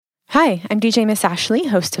Hi, I'm DJ Miss Ashley,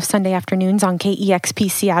 host of Sunday Afternoons on KEXP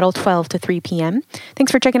Seattle 12 to 3 p.m.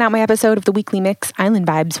 Thanks for checking out my episode of the Weekly Mix Island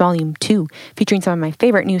Vibes Volume 2, featuring some of my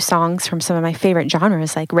favorite new songs from some of my favorite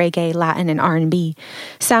genres like reggae, Latin, and R&B.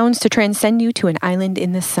 Sounds to transcend you to an island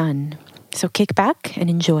in the sun. So kick back and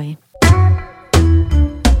enjoy. Tell me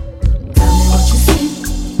what you see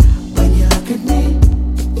when you look at me.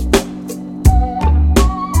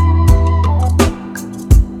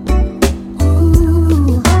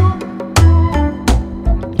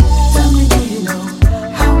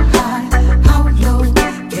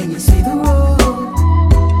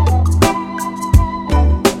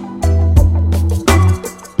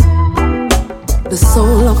 The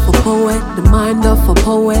soul of a poet, the mind of a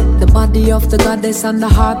poet, the body of the goddess and the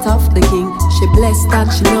heart of the king. She blessed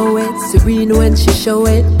and she know it, serene when she show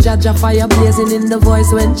it. Jaja fire blazing in the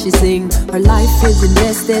voice when she sing. Her life is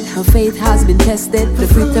invested, her faith has been tested. The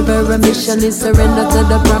fruit of her mission is surrender to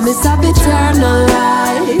the promise of eternal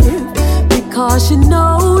life, because she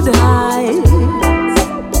know the heights.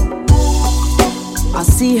 I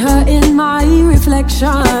see her in my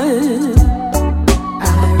reflection,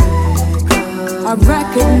 I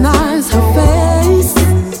recognize her face,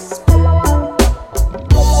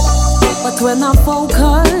 but when I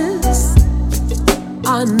focus,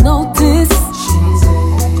 I notice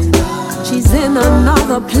she's in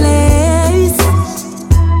another place,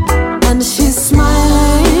 and she's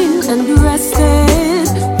smiling and rested,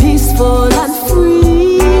 peaceful and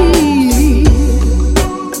free.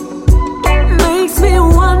 Makes me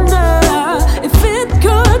wonder if it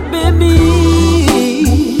could be me.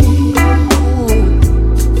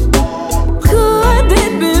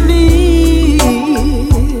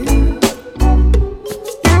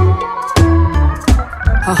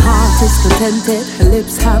 Contented, her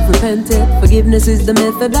lips have repented. Forgiveness is the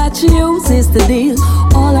method that she uses to deal.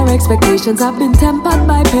 All her expectations have been tempered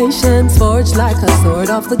by patience, forged like a sword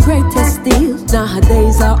of the greatest steel. Now her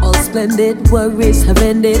days are all splendid, worries have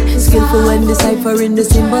ended. Skillful when deciphering the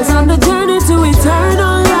symbols on the journey to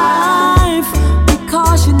eternal life,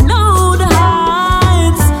 because you know the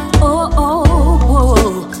heights. Oh, oh,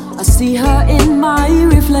 oh, I see her in my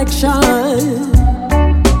reflection,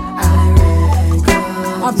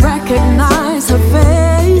 I recognize her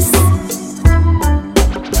face,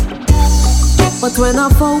 but when I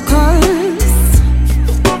focus,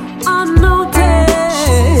 I notice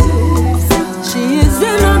she is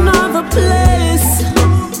in another place,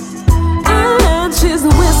 and she's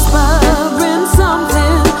whispering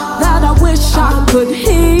something that I wish I could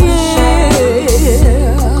hear.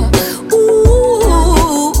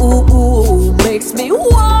 Ooh, makes me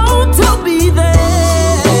want to be there.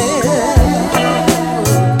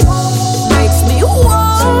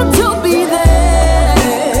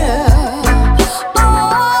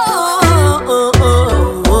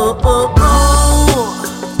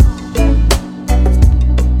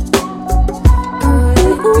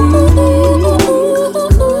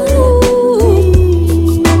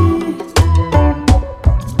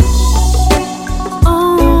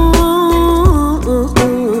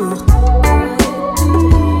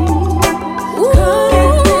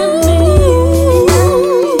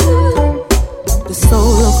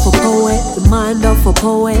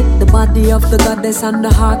 Of the goddess and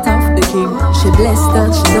the heart of the king. She blessed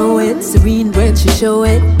and she know it, serene when she show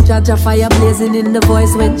it. Jaja fire blazing in the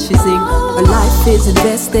voice when she sing. Her life is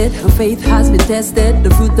invested, her faith has been tested.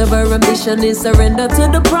 The fruit of her ambition is surrender to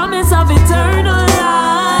the promise of eternal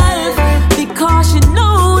life, because she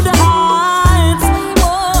know the heights.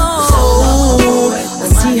 Oh, I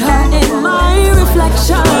see her in my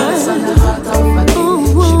reflection.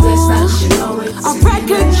 I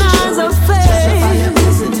recognize her face.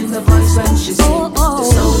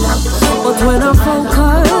 But when I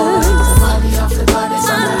focus, I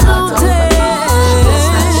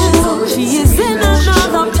notice she is in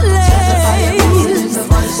another place,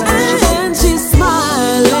 and she's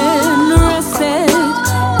smiling, rested,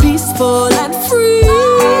 peaceful and free.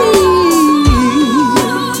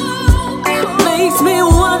 Makes me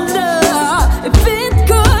wonder if it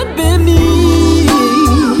could be me.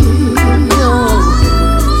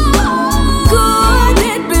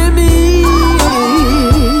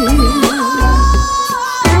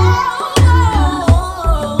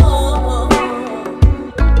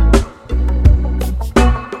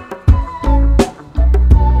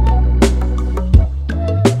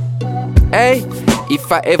 If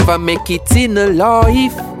I ever make it in a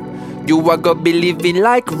life, you are gonna be living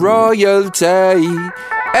like royalty.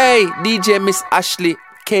 Hey, DJ Miss Ashley,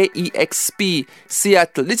 KEXP,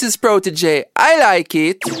 Seattle. This is Protege. I like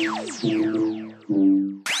it.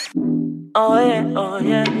 Oh yeah, oh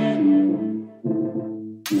yeah.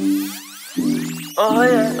 Oh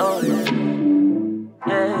yeah, oh yeah.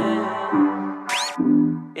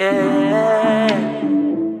 Yeah.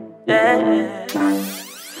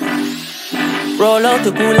 Roll out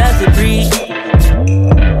the cool as the breeze.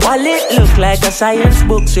 Wallet look like a science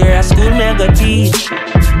book, where a school me go teach.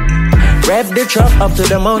 Rev the truck up to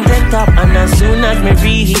the mountain top, and as soon as me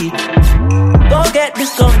reach, go get the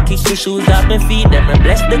skunk, kick the shoes off my feet. Then me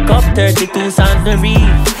bless the cup, 32 songs me read.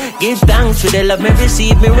 Give thanks for the love me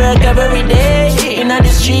receive. Me work every day in the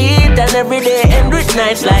street, and every day end with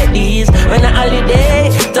nights like these. When a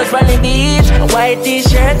holiday, touch on the beach, a white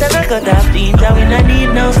t-shirt and a cut off jeans, and we not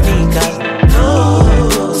need no sneakers. No.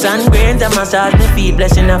 Sun grains and massage me feet,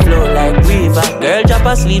 blessing a flow like river. Girl drop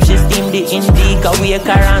asleep, she steam the indica, wake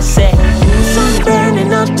her and say, sun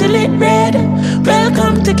burning up till it red.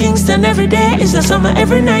 Welcome to Kingston every day. It's a summer,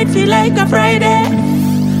 every night feel like a Friday.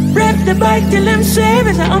 Rev the bike till I'm swear.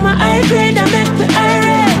 It's on my high grade, I make the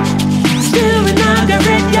irate. Still we not got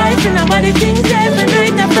red guys, and nobody thinks every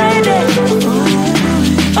night a Friday.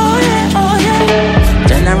 Oh yeah, oh yeah.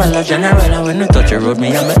 General, when you touch the road,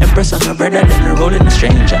 me and my empress and my brother, then we rolling the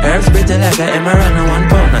stranger. Herbs pretty like a emerald and 1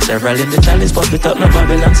 pound. And several in the chalice, pop it up, no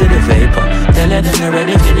Babylon to the vapor. Tell her then they're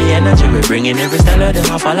ready for the energy. We bringing every style of them,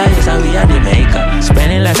 I follow, yes, how we are the maker.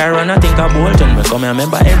 Spending like I run, I think I Bolton. We come and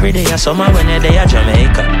remember every day of summer when you're there at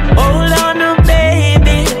Jamaica. Hold on up,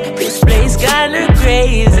 baby, this place kinda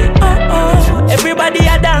crazy. Oh, everybody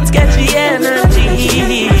a dance, catch the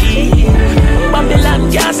energy. Babylon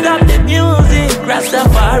can't stop the music.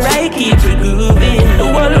 Rastafari keep it grooving. The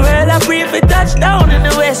whole world I pray for touchdown in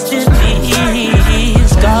the West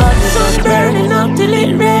Indies. God, the sun's burning up till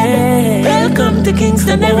it red. Welcome to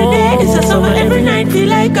Kingston every day. It's a summer, every night feel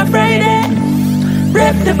like a Friday.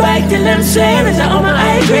 Rep the bike till I'm swear. It's on my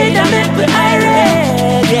high grade, I make the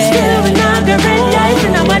irate. Still we not got red lights,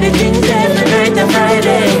 and nobody thinks every night a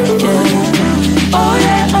Friday. Oh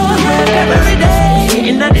yeah, every day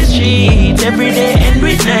in the street, every day end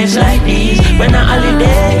with nights like these. When a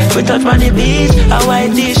holiday, we touch on the beach, a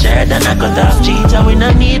white t-shirt and a cut off jeans, and we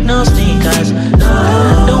not need no sneakers.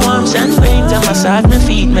 No, the warmth and rains and massage my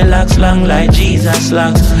feet, me locks long like Jesus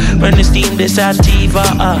locks. When the steam this sativa,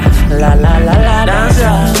 la la la la,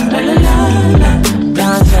 danza, la la la la,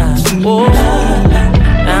 danza, oh,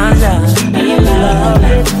 danza, danza,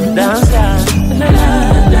 danza,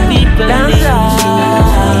 people danza.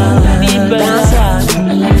 People dance,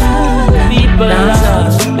 people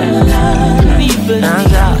dance, people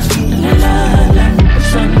dance.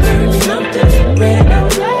 Sun burning up till it red.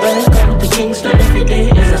 Welcome to Kingston every day.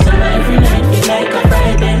 It's a summer, every night feel like a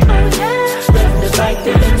Friday. Rev the bike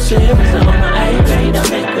till them swear. It's on my high grade, I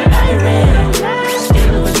make the irate.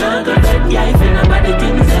 Still we not go red, yeah, if nobody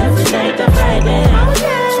thinks every night a Friday.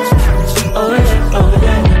 Oh yeah, oh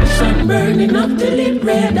yeah. Sun burning up till it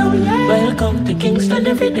red. Oh yeah. Welcome to Kingston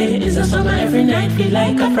every day. It's a summer, every night feel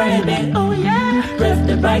like a Friday. Oh yeah. Rev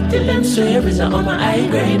the bike till them swear. It's on my high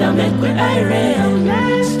grade, I make with irate. Oh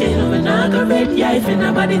yeah. Still we not go red, yeah, if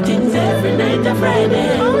nobody thinks every night a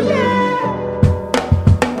Friday. Oh yeah.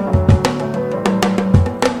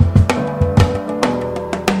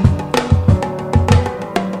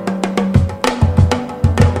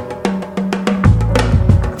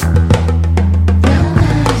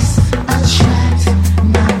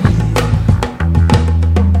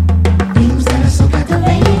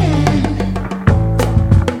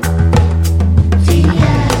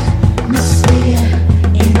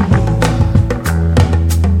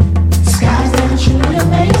 Skies that are truly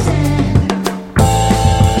amazing.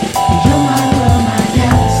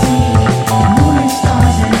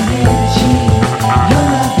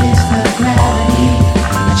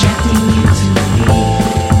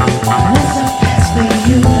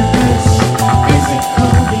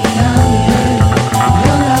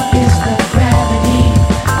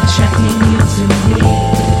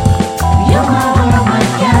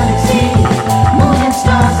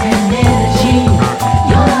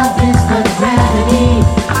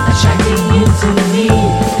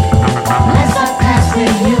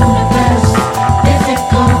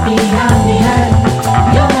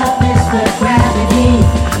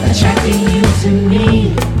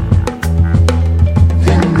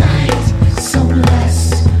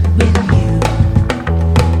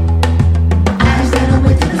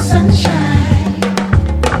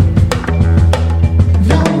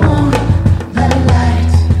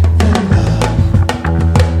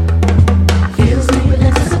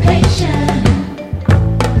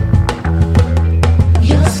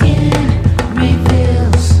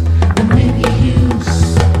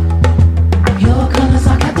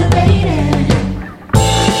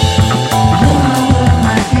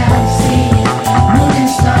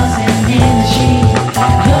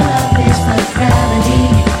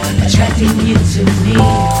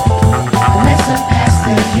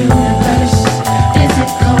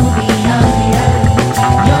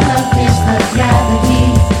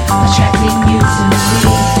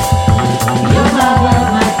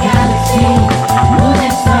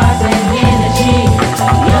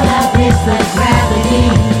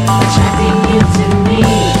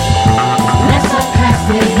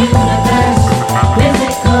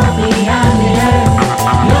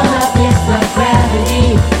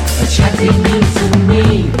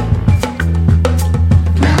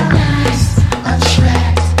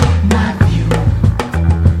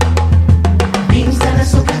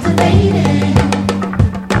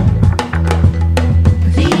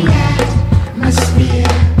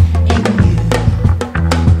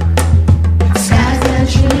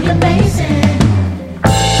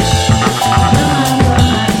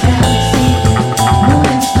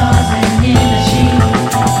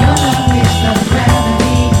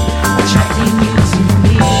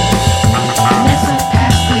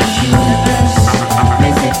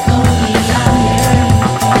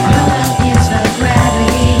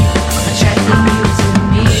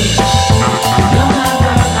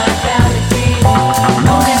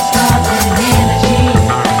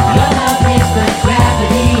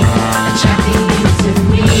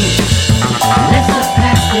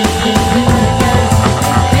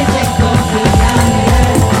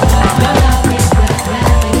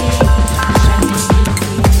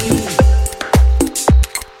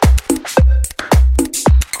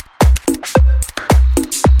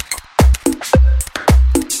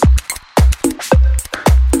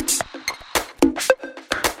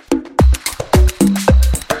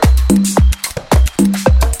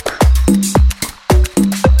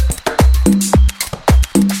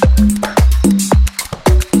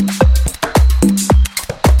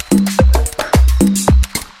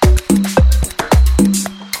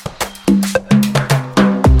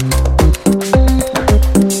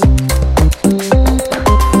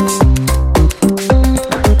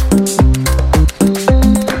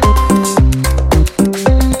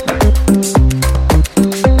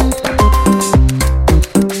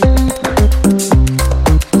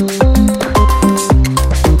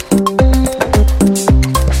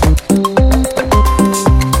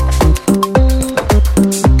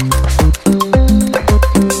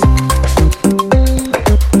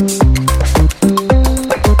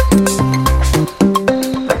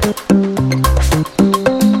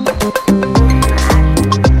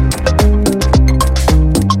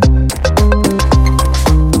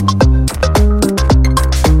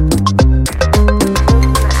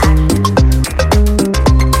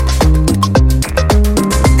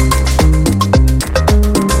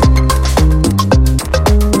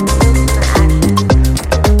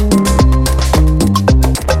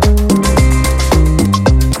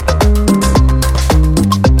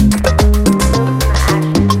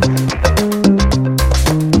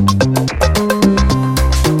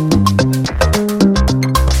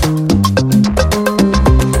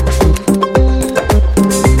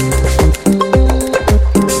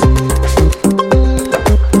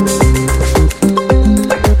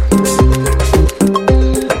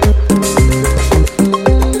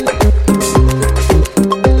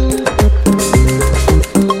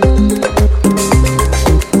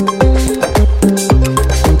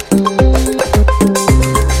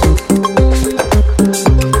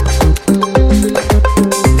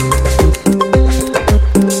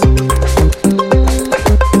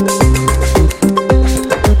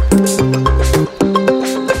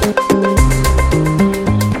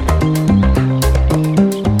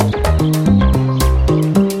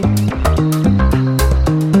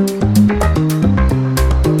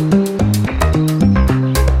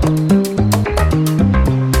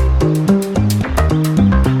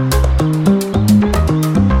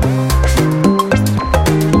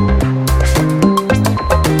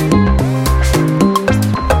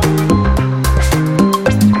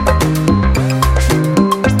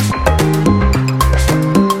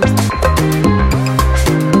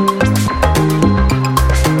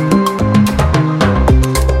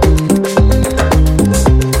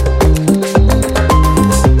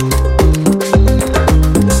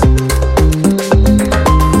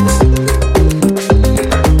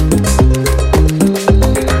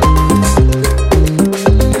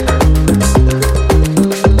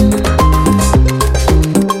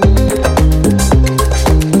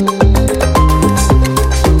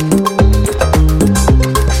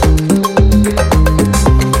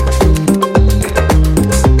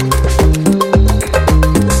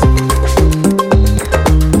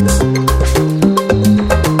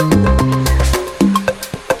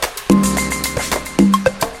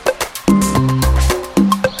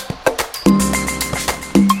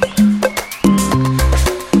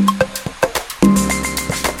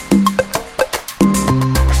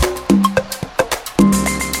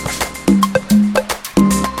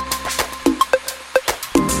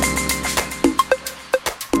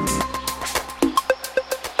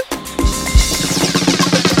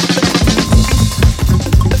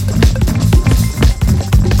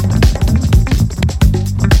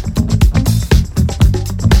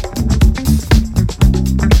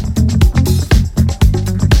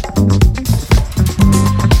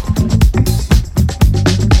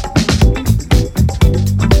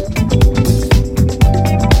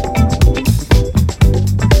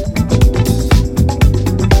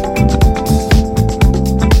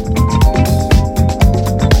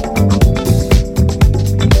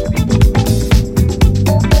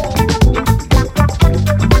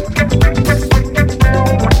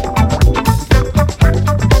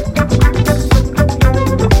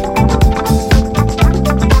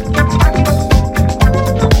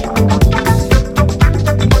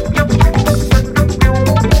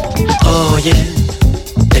 Oye,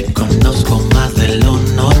 te conozco más de lo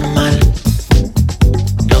normal.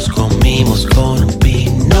 Nos comimos con un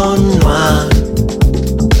Pinot Noir.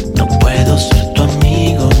 No puedo ser tu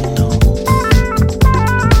amigo, no.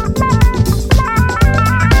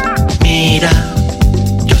 Mira,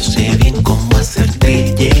 yo sé bien cómo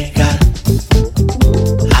hacerte llegar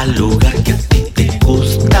al lugar que a ti te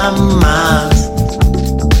gusta más.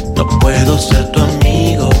 No puedo ser tu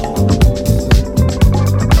amigo.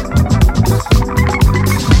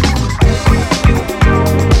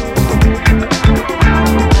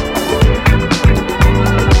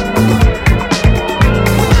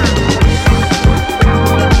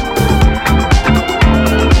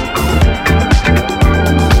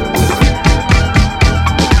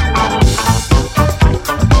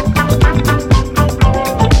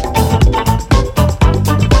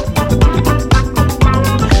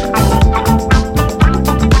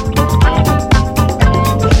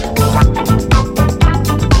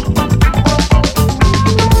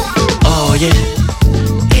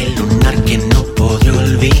 El lunar que no podré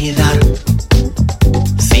olvidar,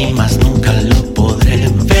 sin más nunca lo podré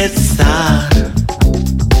besar.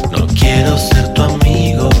 No quiero ser tu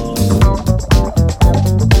amigo.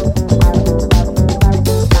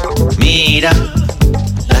 Mira,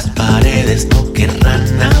 las paredes no querrán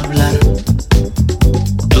hablar.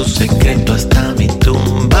 Tu secreto hasta mi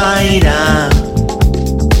tumba irá.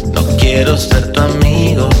 No quiero ser tu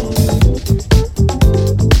amigo.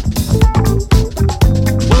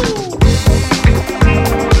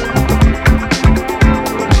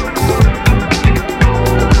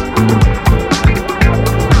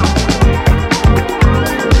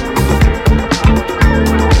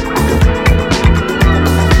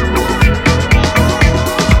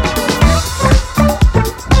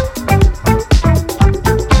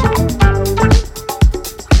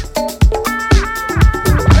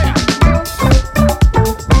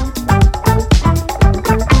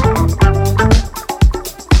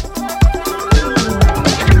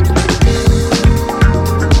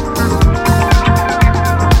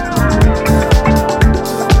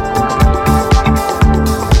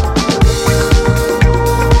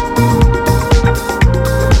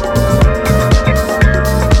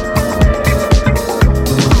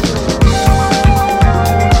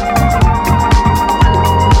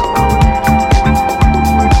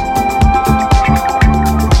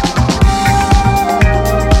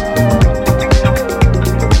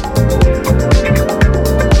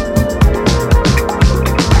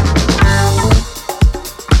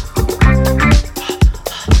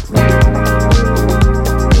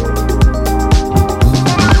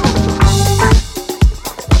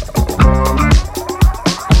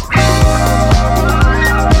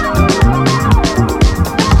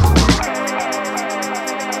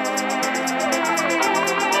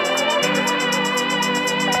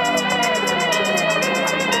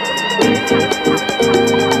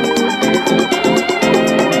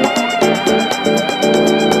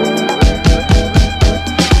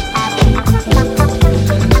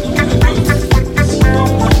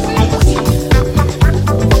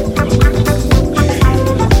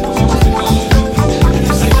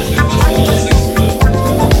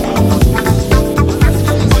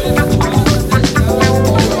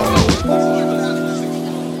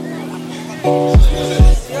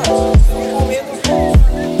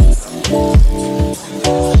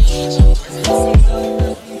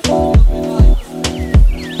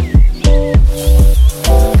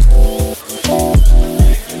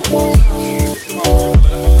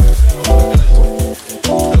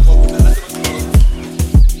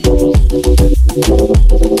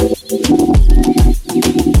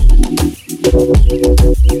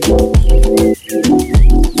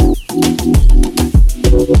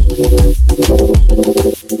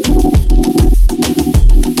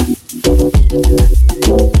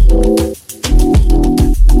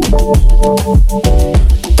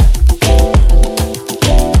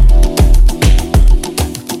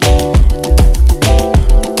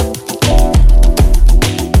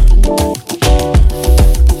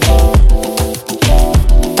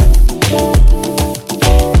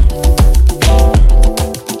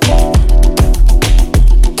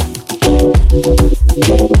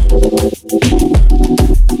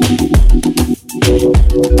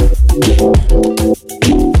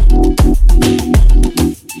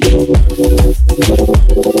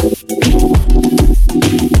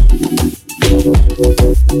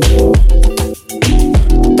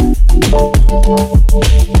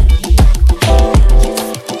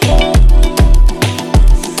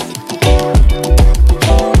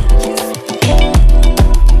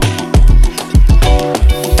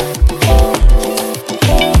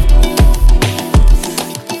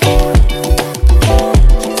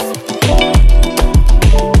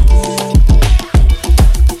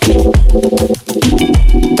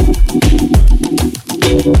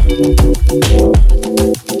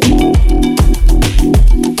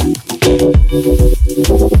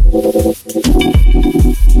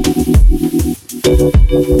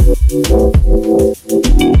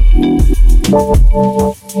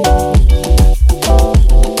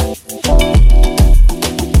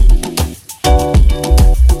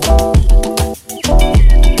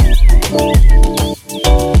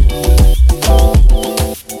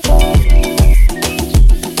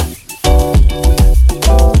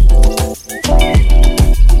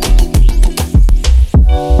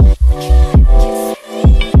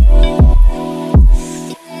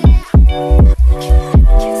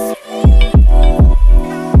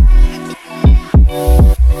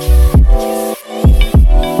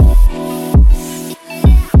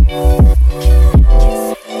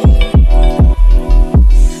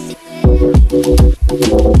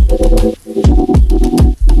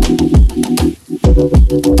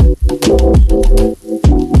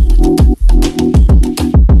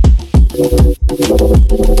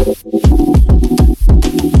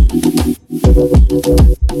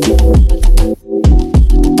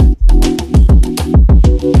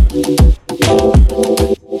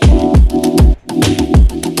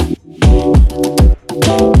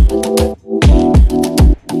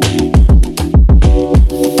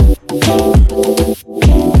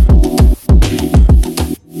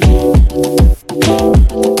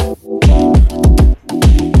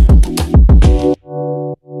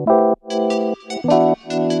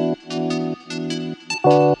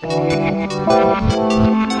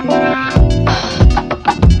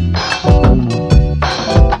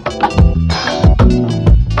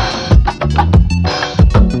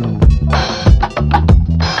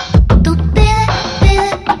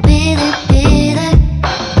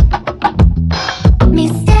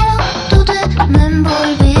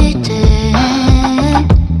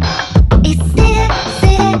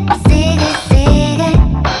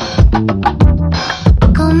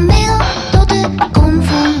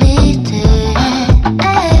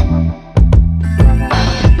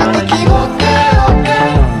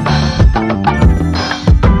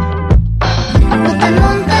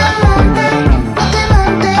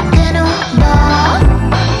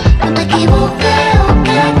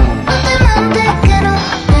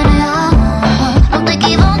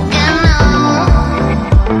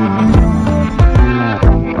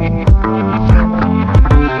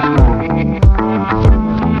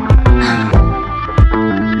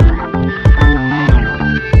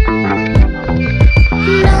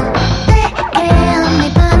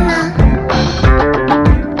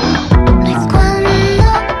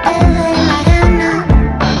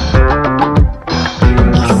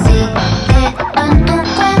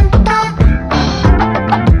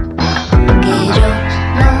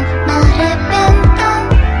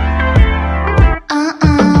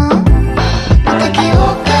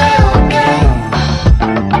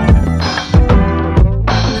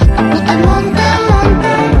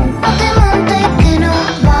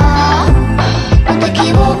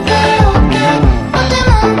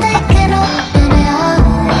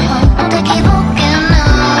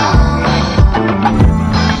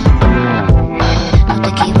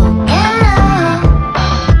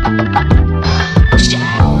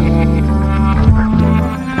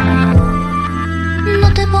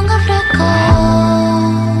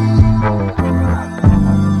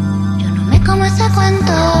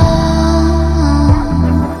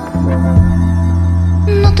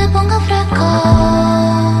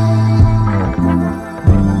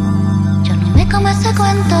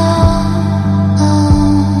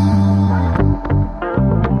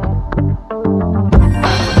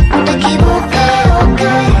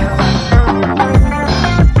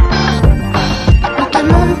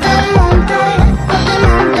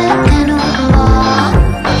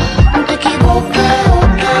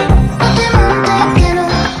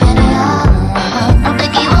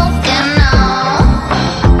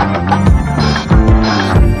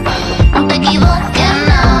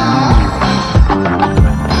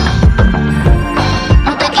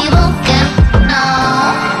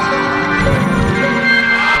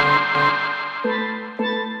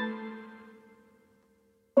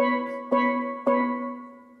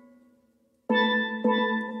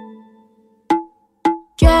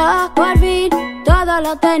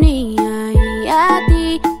 lo tenía y a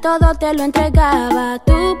ti todo te lo entregaba.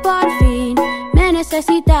 Tú por fin me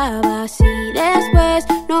necesitabas y después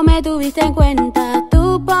no me tuviste en cuenta.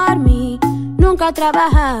 Tú por mí nunca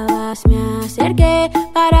trabajabas. Me acerqué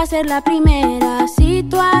para ser la primera. Si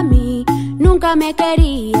tú a mí nunca me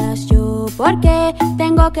querías, yo porque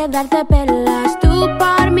tengo que darte perlas. Tú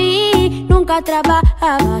por mí nunca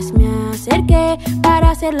trabajabas, me acerqué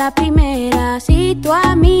para ser la primera. Si tú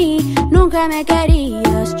a mí nunca me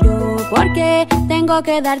querías, yo porque tengo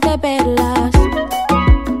que darte perlas.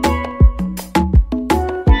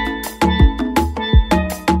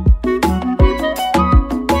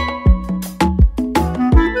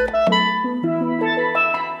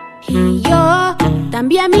 Y yo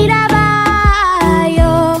también miraba,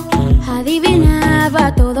 yo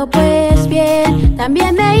adivinaba todo pues bien,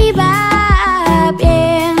 también me iba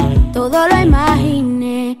bien, todo lo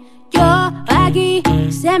imaginé. Yo aquí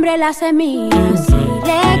sembré las semillas y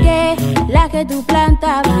regué las que tú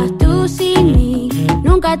plantabas. Tú sin mí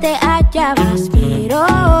nunca te hallabas, pero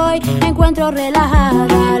hoy me encuentro relajada.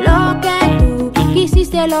 Lo que tú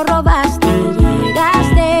quisiste lo robaste,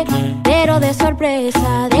 llegaste pero de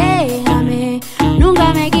sorpresa. Déjame,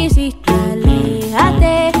 nunca me quisiste,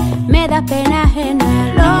 aléjate, me da pena ajena.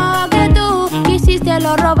 Lo que tú quisiste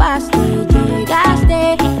lo robaste,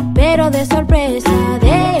 llegaste pero de sorpresa.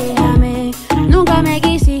 Déjame, nunca me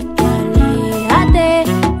quisiste, aléjate,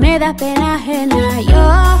 me da pena ajena.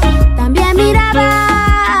 Yo también miraba,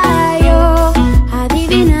 yo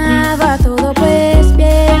adivinaba todo pues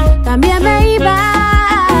bien, también me iba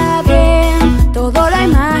bien, todo lo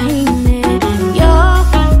imaginé. Yo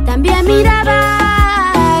también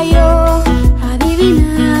miraba, yo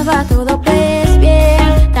adivinaba todo pues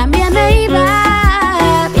bien, también me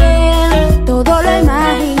iba bien, todo lo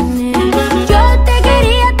imaginé. Yo te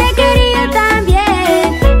quería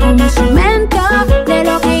también, como instrumento de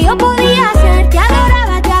lo que yo podía hacer. Te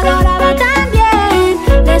adoraba también,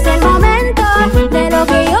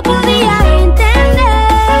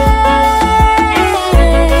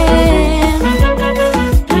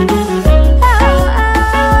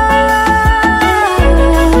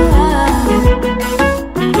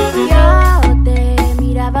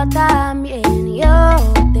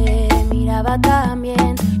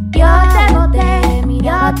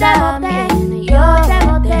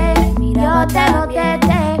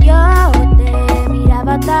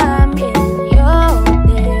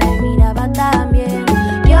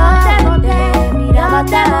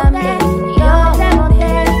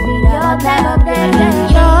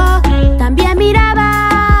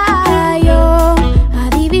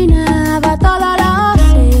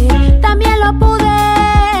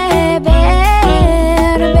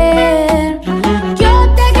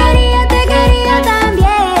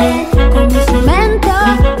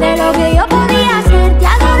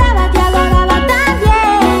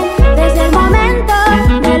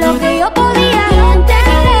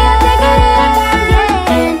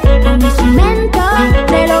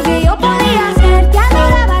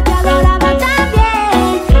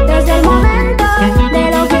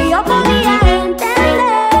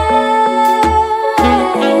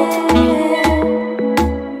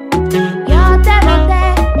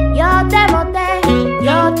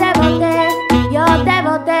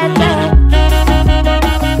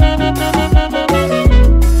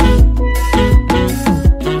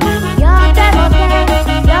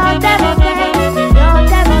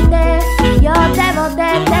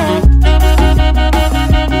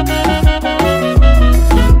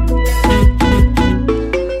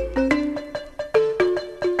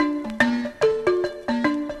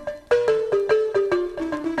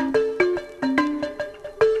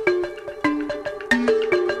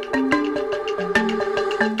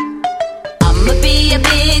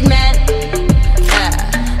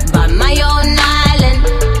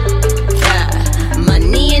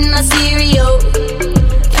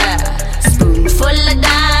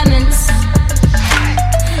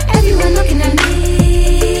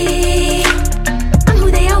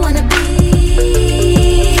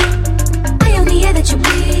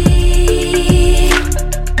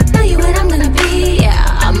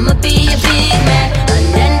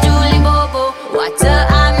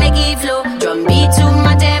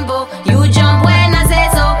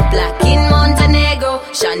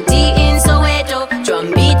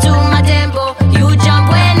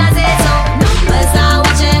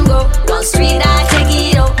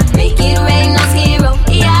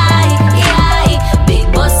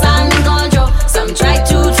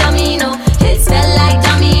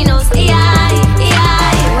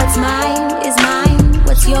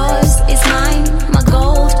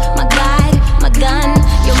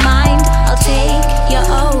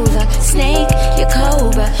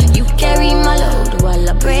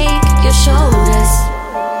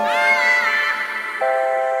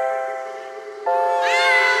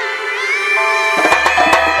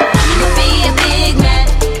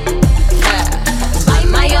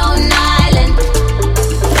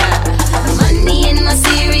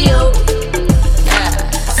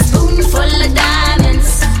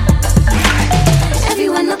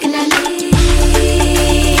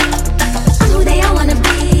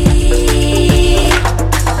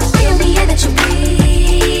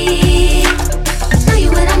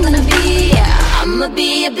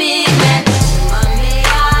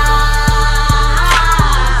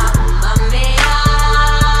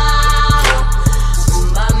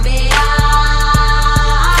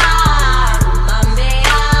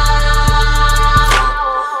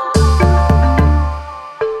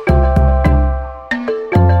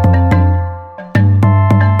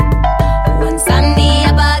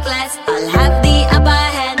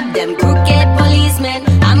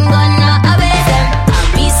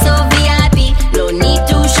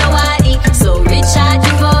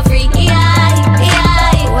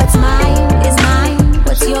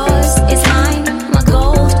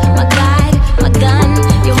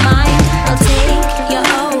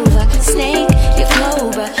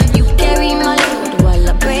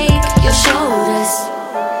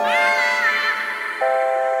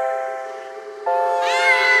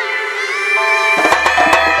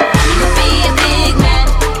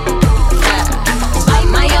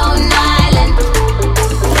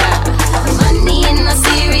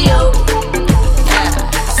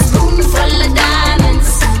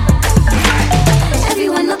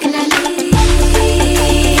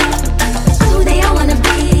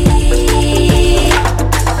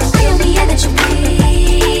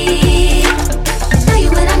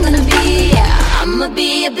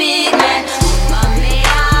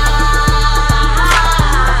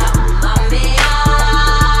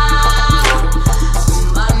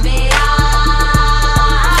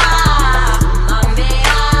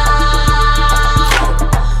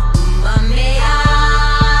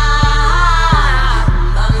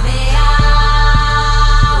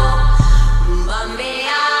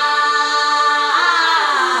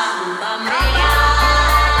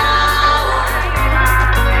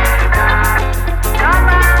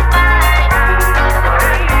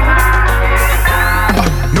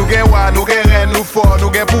 fort, nous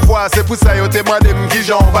gain pouvoir. C'est pour ça yo te demandé qui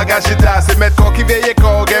j'en va gâcher ta. C'est mettre qu'on qui veille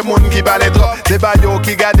corps, gain moun qui balait trop. C'est bayo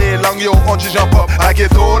qui gade langue yo, on dit j'en pop.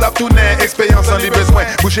 Aketo la tourner, expérience en li besoin.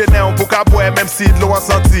 Boucher néon pour qu'à boire, même si de l'eau en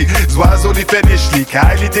senti. Zoiseau li fait niche li,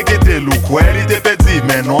 car il était quitté loup, quoi il était petit.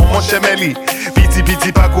 Mais non, mon chemeli.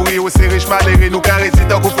 Piti pas courir, c'est riche maléré. Nous carré si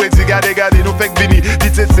tant qu'on Freddy, gade nous fait que vini.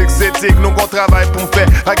 Petit c'est nous qu'on travaille pour faire.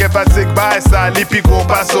 A gen fatigue, bah ça, li pi gros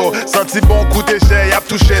passo. Senti bon coûter cher, y'a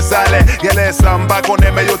touché salaire. Y'a les samba qu'on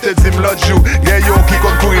aime, yo te dim l'autre jour. Y'a yo qui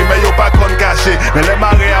compte courir, mais yo pas compte caché. Mais les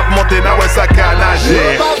marées ap monter, na ouais ça ka nager.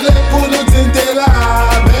 Yo pas vle pour nous dire t'es là,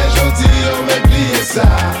 mais jodi yo m'a plié ça.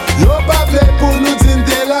 Yo pas vle pour nous dire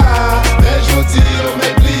t'es là, mais jodi yo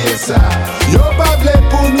m'a plié ça. Yo pas vle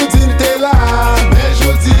pour nous dire t'es là, mais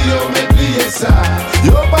jodi yo m'a plié ça.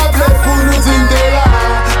 Yo pas vle pour nous dire t'es là,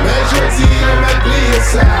 mais jodi yo m'a plié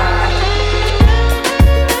ça.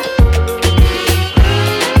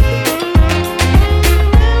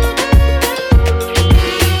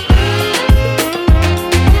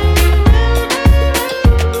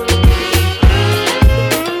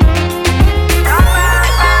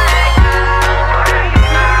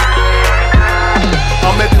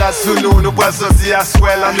 Sous nous pas sortir à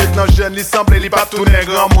souhait. La nuit nos jeunes, li semble li pas tourner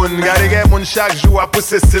grand monde. Gardez gen moun chaque jour à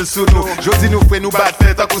pousser style sous nous. Jodi nous fait nous battre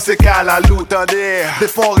tête à coup c'est qu'à la loup. Tendez, des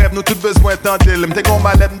fonds rêve nous tout besoin tendez. M'te qu'on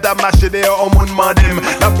malade m'ta marché dehors on moun mandem.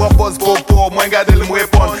 La propose propos, moi gade le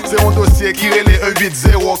m'répondre. C'est un dossier qui relè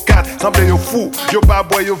 1804. Semble yo fou, yo pas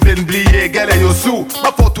boy yo vle n'blier. Gale yo sous,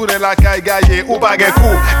 ma faut tourner la caille gaillé ou pas gen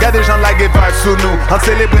coup. Gade gens la vibe sous nous. En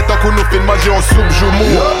célébrer tant qu'on nous fait manger on soupe jou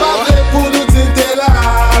mou. Yo pas vle pour nous dire t'es là,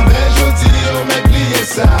 mais jodi yo m'a plié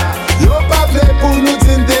ça. Yo pas vle pour nous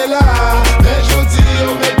dire t'es là, mais jodi yo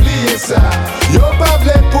m'a plié ça. Yo pas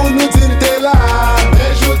vle pour nous dire t'es là,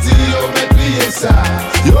 mais jodi yo m'a plié ça.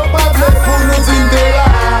 Yo pas vle pour nous dire t'es là,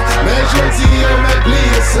 mais jodi yo m'a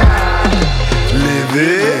plié ça.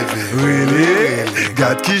 Levé, relé,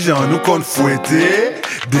 gade qui j'en nous compte fouetter.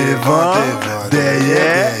 Devant,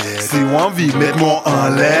 derrière, si on envie mettre mon en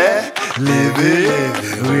l'air. Levé,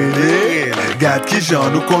 relé, gade qui j'en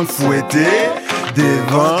nous compte fouetter.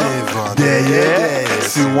 Devant, derrière,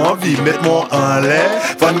 si on envie mettre mon en l'air.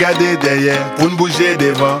 Faut garder derrière, pour nous bouger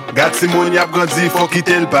devant. Gade si mon y'a grandi, faut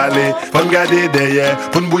quitter le palais. Faut garder derrière,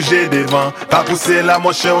 pour nous bouger devant. Pas pousser la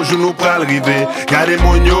mon chien, au genou pral river. Gade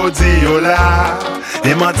mon yo di yo là.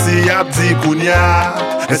 Et menti ap di kounya.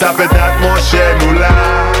 Et ça fait date mon chien nous là.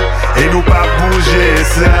 Et nous pas bouger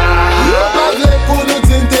ça. Yo pas vle pour nous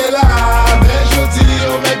dire t'es là, mais jodi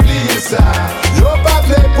yo m'a plié ça. Yo pas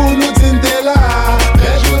vle pour nous dire t'es là,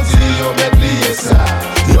 mais jodi yo m'a plié ça.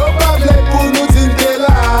 Yo pas vle pour nous dire t'es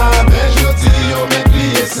là, mais jodi yo m'a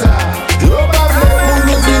plié ça. Yo pas vle pour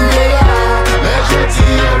nous dire t'es là, mais jodi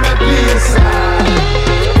yo m'a plié ça.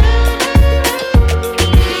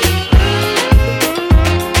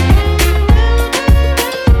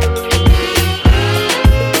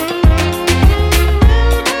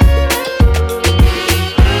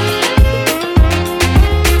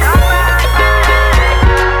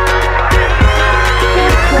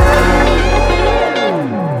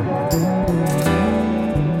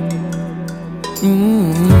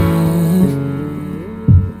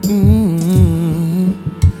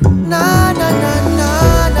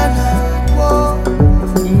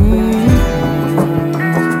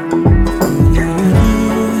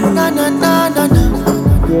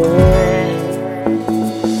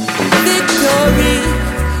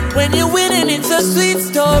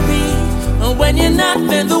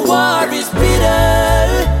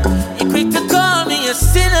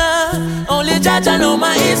 I know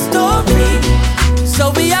my history,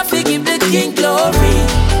 so we have to give the king glory.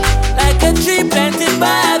 Like a tree planted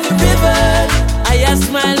by the river, I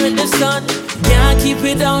smile with the sun. Can't keep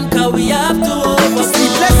it down, cause we have to overcome.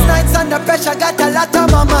 Sleepless nights under pressure, got a lot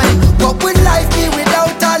on my mind. What would life be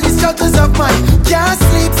without all the struggles of mine? Can't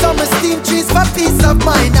sleep, summer steam trees for peace of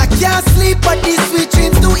mind. I can't sleep, but these sweet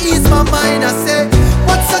dreams do ease my mind. I say,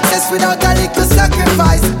 what's success without a little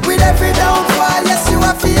sacrifice? With every downfall, yes, you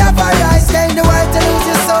have to have a rise. Gain the world to lose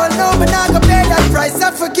your soul, no, but not gonna pay that price.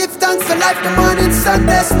 I forgive thanks for life, the morning sun,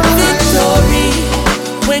 bless my victory.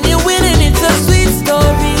 When you're winning, it's a sweet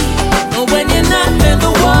story. And when you're not, then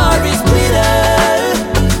the war is bitter.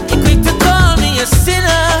 You're quick to call me a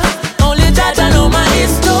sinner. Only judge I know my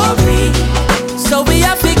history, so we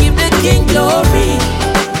have to give the king glory.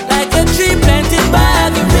 Like a tree planted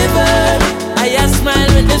by the river, I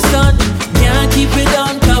smile with the sun. Can't keep it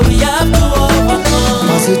down, cause we have to overcome.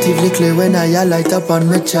 Positively clear when I light up on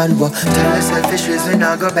my chalwa. Tell the selfish reason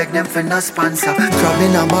I go beg them for no sponsor.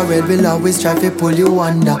 Crawling on my red will always try to pull you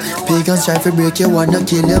under. Pagans try to break you, wanna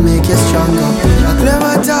kill you, make you stronger. I clear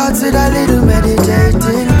my thoughts with a little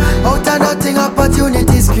meditating. Out of nothing,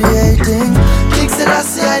 opportunities creating. Kicks that I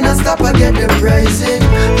see, I not stop, I get the praising.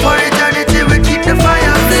 For eternity, we keep the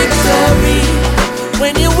fire victory.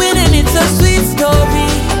 When you're winning, it's a sweet story.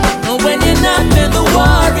 And when you're not, then the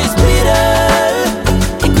war is bitter.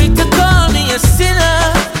 You're quick to call me a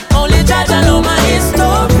sinner. Only Jah know my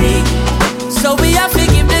history. So we have to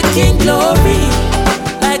give the King glory.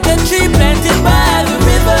 Like a tree planted by the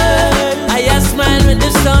river. I smile with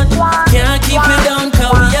the sun. Can't keep it down,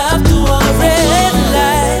 cause we have to red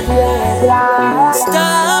light.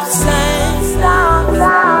 Stop signs.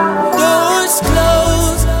 Doors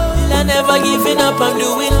closed. I'm never giving up, I'm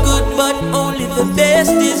doing good, but only the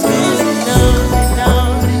best is good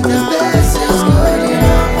enough. The best is good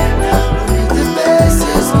enough. The best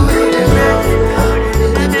is good enough.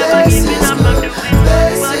 The best is good.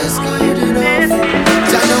 Best is good enough.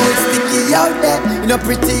 I know it's sticky out there, you know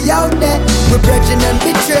pretty out there. We're brethren and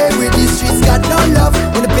betrayed, with these streets got no love.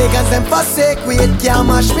 When the pagans them forsake, we it can't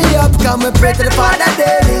mash me up. Come we pray to the Father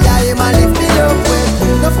daily, I am and lift me up with.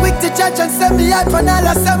 No quick to judge and send me out for all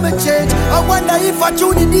a summer change. I wonder if I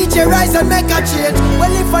tune the DJ rise and make a change.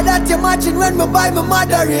 Well if for that you imagine when me buy my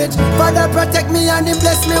moderate. Father protect me and He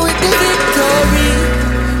bless me with the victory.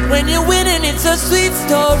 When you're winning it's a sweet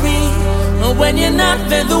story. And when you're not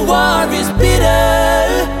then the war is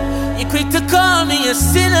bitter. You're quick to call me a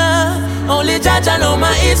sinner. Only Jah know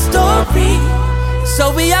my history.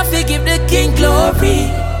 So we have to give the King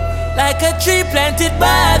glory. Like a tree planted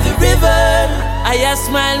by the river. I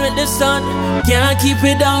smile with the sun. Can't keep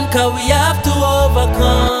it down, cause we have to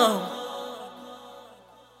overcome.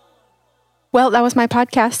 Well, that was my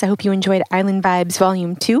podcast. I hope you enjoyed Island Vibes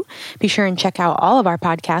Volume 2. Be sure and check out all of our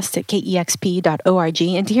podcasts at kexp.org.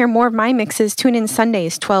 And to hear more of my mixes, tune in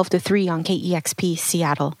Sundays 12 to 3 on KEXP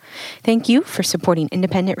Seattle. Thank you for supporting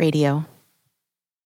independent radio.